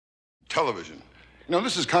Television. You know,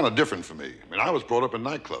 this is kind of different for me. I mean, I was brought up in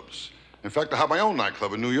nightclubs. In fact, I have my own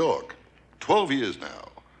nightclub in New York. 12 years now.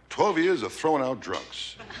 12 years of throwing out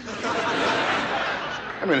drunks.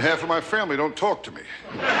 I mean, half of my family don't talk to me.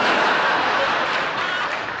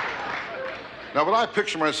 Now, but I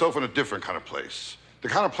picture myself in a different kind of place. The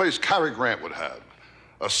kind of place Cary Grant would have.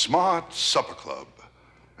 A smart supper club.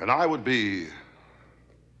 And I would be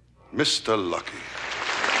Mr. Lucky.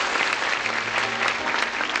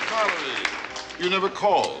 Valerie, you never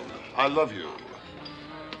called. I love you.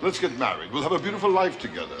 Let's get married. We'll have a beautiful life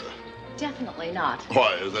together. Definitely not.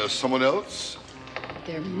 Why, is there someone else?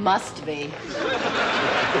 There must be.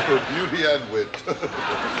 Beauty and wit.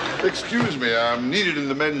 Excuse me, I'm needed in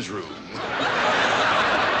the men's room.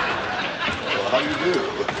 Well, how do you do?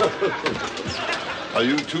 Are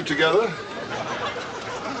you two together?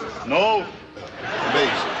 No.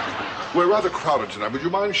 Amazing. We're rather crowded tonight. Would you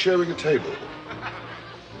mind sharing a table?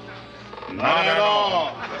 Not at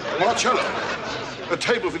all. Marcello, a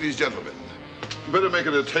table for these gentlemen. You better make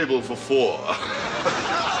it a table for 4.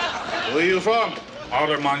 Where are you from? Out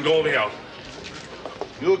of Mongolia.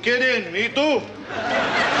 You kidding? Me too.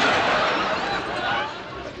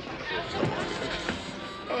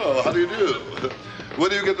 Oh, how do you do? Where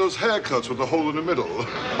do you get those haircuts with the hole in the middle?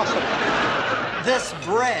 This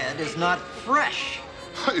bread is not fresh.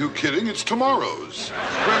 Are you kidding? It's tomorrow's.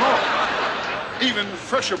 Bring on. Even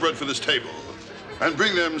fresher bread for this table. And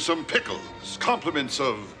bring them some pickles, compliments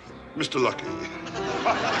of Mr. Lucky.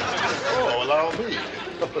 Oh, allow me.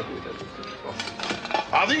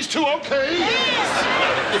 Are these two okay?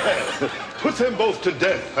 Yes. Put them both to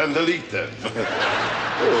death and delete them.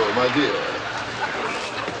 Oh, my dear.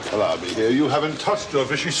 Allow me here. You haven't touched a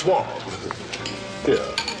fishy swab.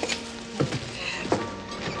 Here.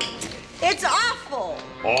 It's awful.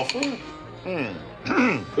 Awful?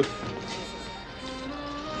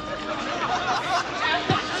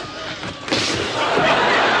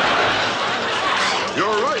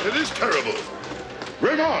 You're right, it is terrible.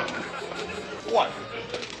 Bring on. What?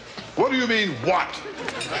 What do you mean, what?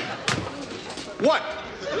 What?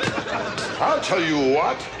 I'll tell you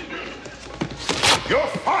what. You're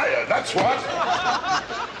fired, that's what.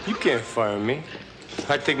 You can't fire me.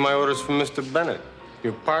 I take my orders from Mr. Bennett,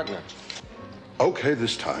 your partner. Okay,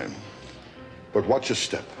 this time. But watch your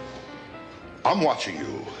step. I'm watching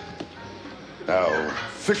you. Now,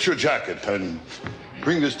 fix your jacket and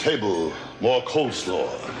bring this table more coleslaw.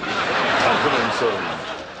 Compliments of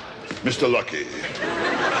Mr. Lucky.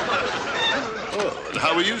 Oh, and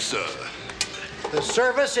how are you, sir? The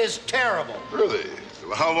service is terrible. Really?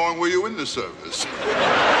 How long were you in the service?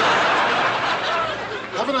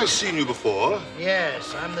 Haven't I seen you before?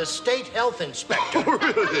 Yes, I'm the state health inspector. Oh,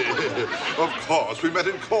 really? Of course. We met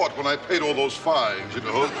in court when I paid all those fines, you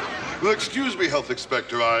know. Well, excuse me, health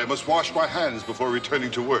inspector. I must wash my hands before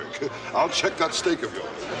returning to work. I'll check that steak of yours.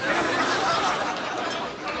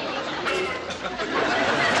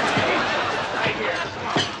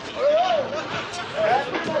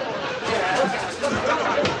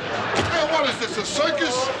 Hey, what is this, a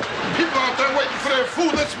circus? People out there waiting for their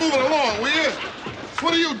food. Let's move it along, will you?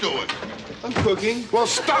 What are you doing? I'm cooking. Well,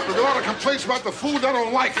 stop it. There are a lot of complaints about the food. I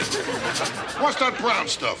don't like it. What's that brown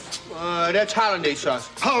stuff? That's hollandaise sauce.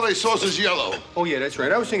 Holiday sauce is yellow. Oh, yeah, that's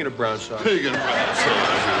right. I was thinking of brown sauce. Pig and brown sauce.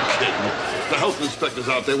 You're kidding. The health inspector's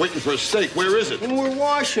out there waiting for a steak. Where is it? And we're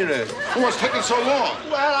washing it. What's taking so long?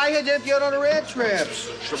 Well, I had to empty out all the rat traps.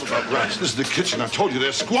 Trouble about rats. This is the kitchen. I told you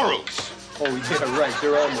they're squirrels. Oh, yeah, right.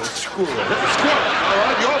 They're almost squirrels. Squirrels, all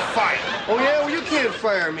right? You're fired. Oh, yeah? Well, you can't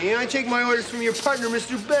fire me. I take my orders from your partner,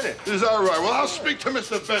 Mr. Bennett. Is that right? Well, I'll speak to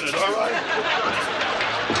Mr. Bennett, all right?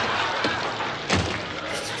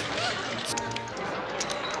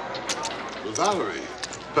 Well, Valerie,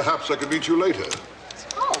 perhaps I could meet you later.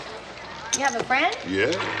 Oh, you have a friend?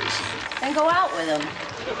 Yes. Then go out with him.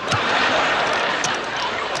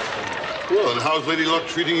 Well, and how's Lady Luck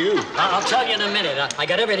treating you? I'll tell you in a minute. I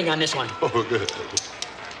got everything on this one. Oh, good.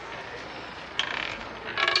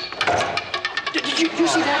 Did you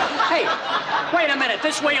see that? Hey, wait a minute.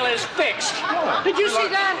 This wheel is fixed. Did you see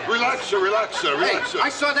that? Relax, sir, relax, sir, relax, sir. I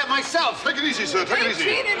saw that myself. Take it easy, sir, take it easy.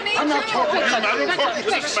 cheated me, I'm not too. talking to you, man. I'm talking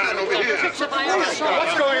to this man over here. What's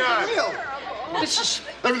going on? This is...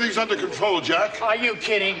 Everything's under control, Jack. Are you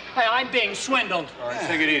kidding? Hey, I'm being swindled. All right,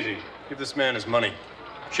 take it easy. Give this man his money.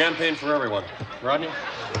 Champagne for everyone. Rodney,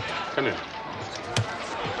 come in.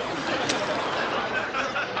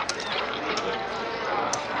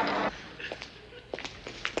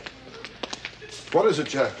 What is it,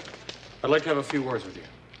 Jack? I'd like to have a few words with you.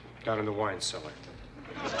 Down in the wine cellar.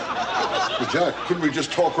 Well, Jack, couldn't we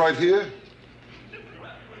just talk right here?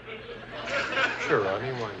 Sure,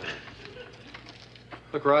 Rodney, why not?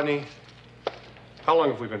 Look, Rodney, how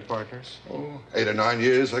long have we been partners? Oh, 8 or 9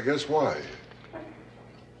 years, I guess. Why?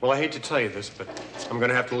 Well, I hate to tell you this, but I'm going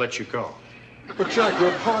to have to let you go. But, Jack,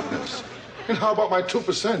 we're partners. And how about my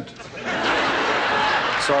 2%?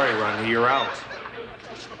 Sorry, Rodney, you're out.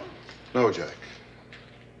 No, Jack.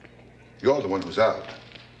 You're the one who's out.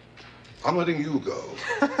 I'm letting you go.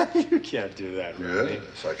 You can't do that, Rodney.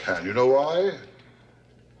 Yes, I can. You know why?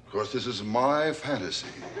 Because this is my fantasy.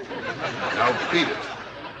 Now beat it.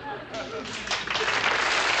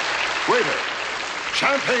 Waiter,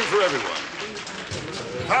 champagne for everyone.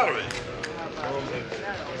 Valerie.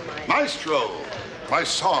 Maestro, my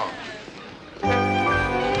song.